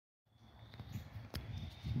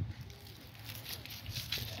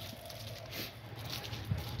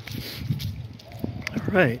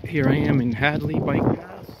Right, here I am in Hadley Bike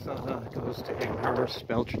Path, goes to Amherst,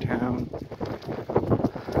 Belchertown.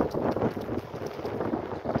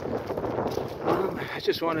 I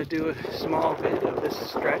just want to do a small bit of this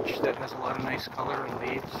stretch that has a lot of nice color and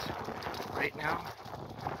leaves right now.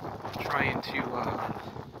 Trying to,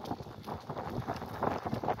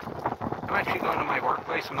 I'm actually going to my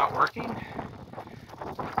workplace. I'm not working.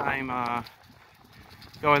 I'm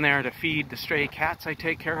going there to feed the stray cats I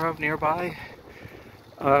take care of nearby.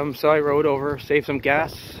 So I rode over, saved some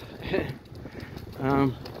gas.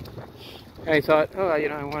 I thought, oh,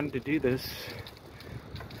 I wanted to do this.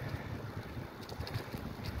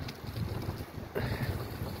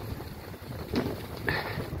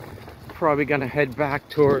 Probably gonna head back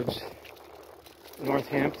towards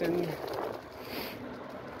Northampton.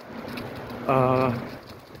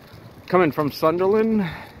 Coming from Sunderland.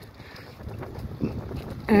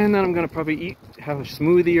 And then I'm gonna probably have a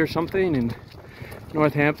smoothie or something in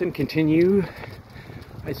Northampton, continue.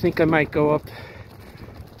 I think I might go up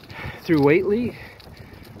through Whately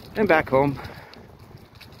and back home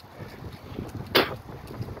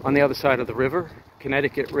on the other side of the river,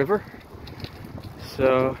 Connecticut River.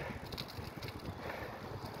 So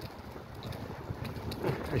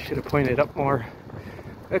I should have pointed up more.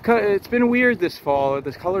 It's been weird this fall.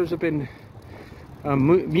 The colors have been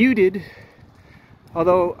muted,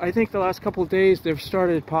 although I think the last couple of days they've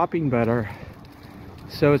started popping better.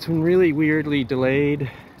 So it's been really weirdly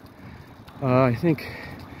delayed. I think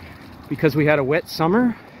because we had a wet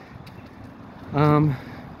summer,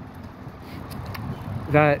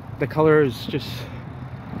 that the colors just,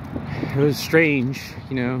 it was strange,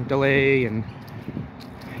 delay and,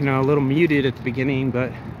 a little muted at the beginning,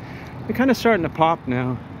 but they're kind of starting to pop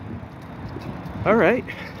now. All right.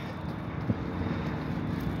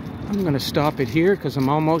 I'm gonna stop it here because I'm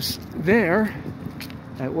almost there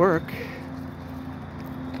at work.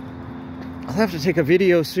 I'll have to take a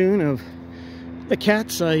video soon of the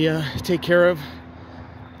cats I take care of,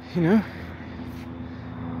 Yeah,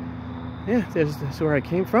 that's where I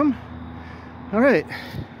came from. All right,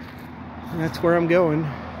 and that's where I'm going.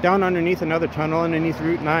 Down underneath another tunnel, underneath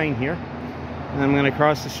Route 9 here. And I'm gonna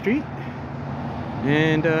cross the street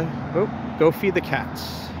and go feed the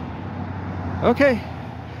cats. Okay,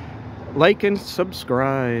 like and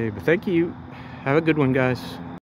subscribe. Thank you. Have a good one, guys.